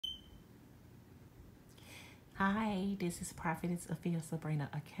Hi, this is Prophetess Afia Sabrina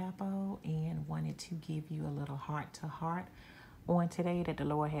Acapo and wanted to give you a little heart to heart on today that the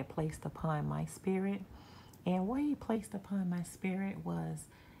Lord had placed upon my spirit. And what He placed upon my spirit was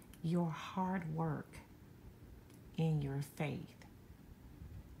your hard work and your faith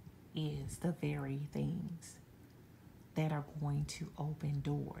is the very things that are going to open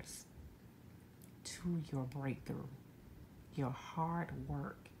doors to your breakthrough. Your hard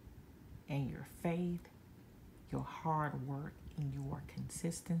work and your faith, your hard work and your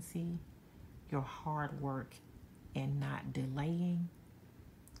consistency, your hard work and not delaying,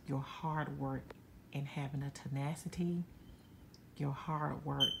 your hard work and having a tenacity, your hard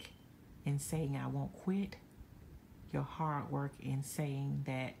work in saying I won't quit, your hard work in saying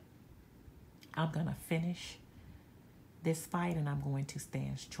that I'm going to finish this fight and I'm going to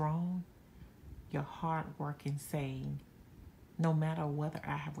stand strong, your hard work in saying no matter whether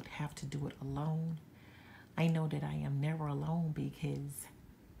would have to do it alone, I know that I am never alone because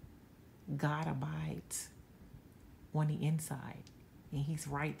God abides on the inside and He's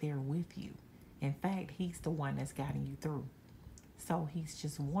right there with you. In fact, He's the one that's guiding you through. So He's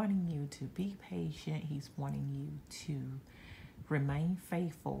just wanting you to be patient. He's wanting you to remain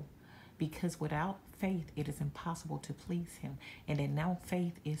faithful because without faith, it is impossible to please Him. And then now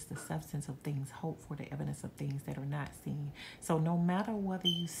faith is the substance of things hoped for, the evidence of things that are not seen. So no matter whether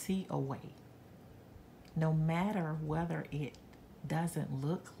you see a way, no matter whether it doesn't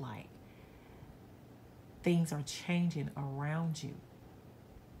look like things are changing around you,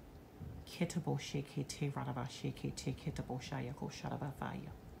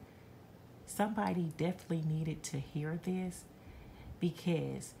 somebody definitely needed to hear this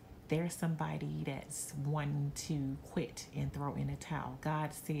because there's somebody that's wanting to quit and throw in the towel.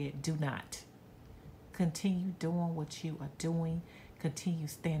 God said, do not. Continue doing what you are doing. Continue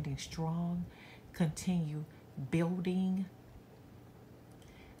standing strong. Continue building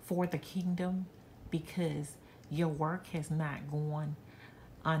for the kingdom because your work has not gone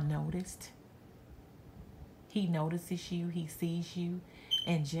unnoticed. He notices you. He sees you.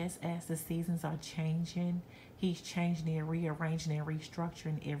 And just as the seasons are changing, He's changing and rearranging and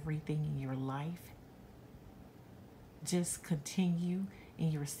restructuring everything in your life. Just continue in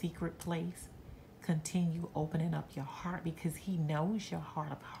your secret place. Continue opening up your heart because He knows your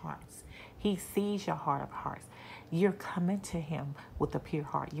heart of hearts. He sees your heart of hearts. You're coming to Him with a pure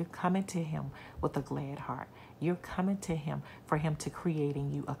heart. You're coming to Him with a glad heart. You're coming to Him for Him to create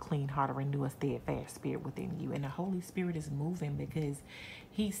in you a clean heart, to renew a steadfast spirit within you. And the Holy Spirit is moving because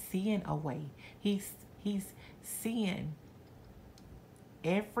He's seeing a way. He's seeing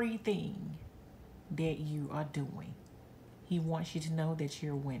everything that you are doing. He wants you to know that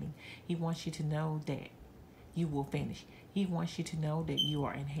you're winning. He wants you to know that you will finish. He wants you to know that you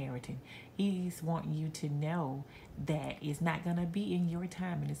are inheriting. He's wanting you to know that it's not going to be in your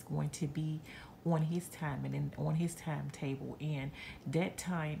time and it's going to be on His time and on His timetable. And that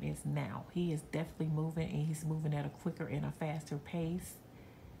time is now. He is definitely moving and He's moving at a quicker and a faster pace.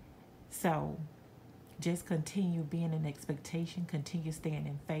 So just continue being in expectation, continue staying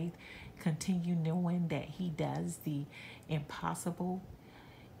in faith, continue knowing that He does the impossible.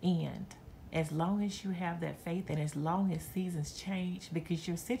 And as long as you have that faith and as long as seasons change, because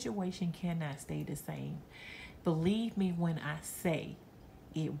your situation cannot stay the same, believe me when I say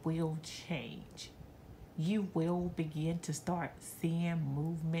it will change. You will begin to start seeing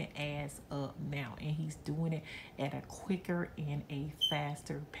movement as of now. And He's doing it at a quicker and a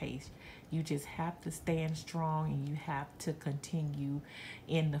faster pace. You just have to stand strong and you have to continue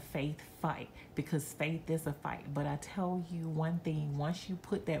in the faith fight because faith is a fight. But I tell you one thing, once you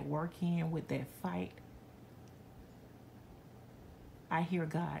put that work in with that fight, I hear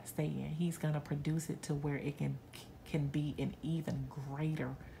God saying He's going to produce it to where it can be an even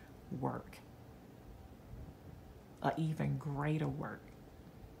greater work. An even greater work,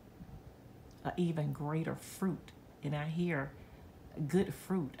 an even greater fruit. And I hear good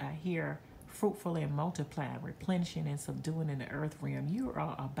fruit. I hear fruitful and multiplying, replenishing and subduing in the earth realm. You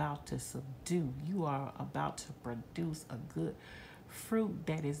are about to subdue. You are about to produce a good fruit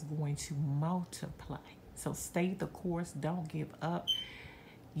that is going to multiply. So stay the course. Don't give up.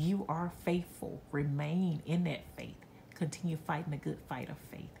 You are faithful. Remain in that faith. Continue fighting the good fight of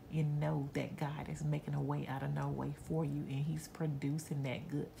faith and know that God is making a way out of no way for you and He's producing that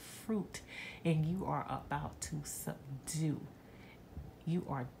good fruit and you are about to subdue. You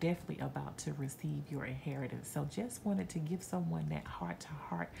are definitely about to receive your inheritance. So just wanted to give someone that heart to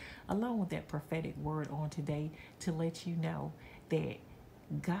heart along with that prophetic word on today to let you know that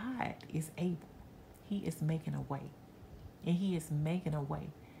God is able. He is making a way and He is making a way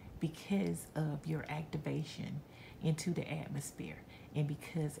because of your activation into the atmosphere and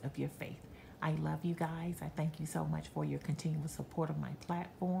because of your faith. I love you guys. I thank you so much for your continuous support of my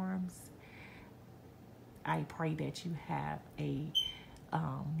platforms. I pray that you have a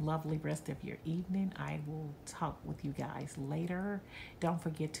lovely rest of your evening. I will talk with you guys later. Don't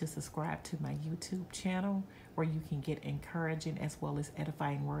forget to subscribe to my YouTube channel where you can get encouraging as well as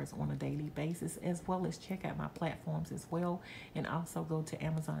edifying words on a daily basis, as well as check out my platforms as well. And also go to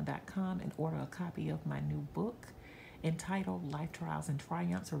Amazon.com and order a copy of my new book entitled Life Trials and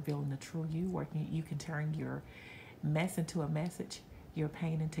Triumphs, Revealing the True You, where you can turn your mess into a message, your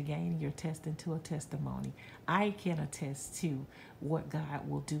pain into gain, your test into a testimony. I can attest to what God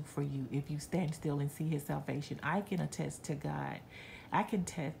will do for you if you stand still and see his salvation. I can attest to God. I can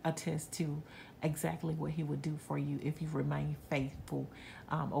attest to exactly what he would do for you if you remain faithful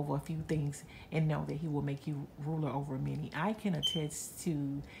over a few things and know that he will make you ruler over many. I can attest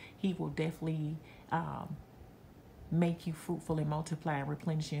to he will definitely make you fruitful and multiply and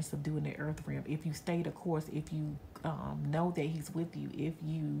replenish and subdue in the earth realm. If you stay the course, if you know that he's with you, if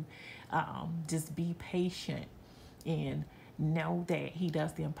you just be patient and know that he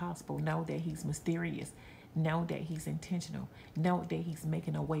does the impossible, know that he's mysterious, know that he's intentional, know that he's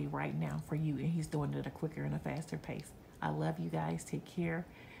making a way right now for you and he's doing it at a quicker and a faster pace. I love you guys. Take care.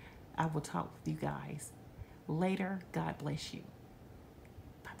 I will talk with you guys later. God bless you.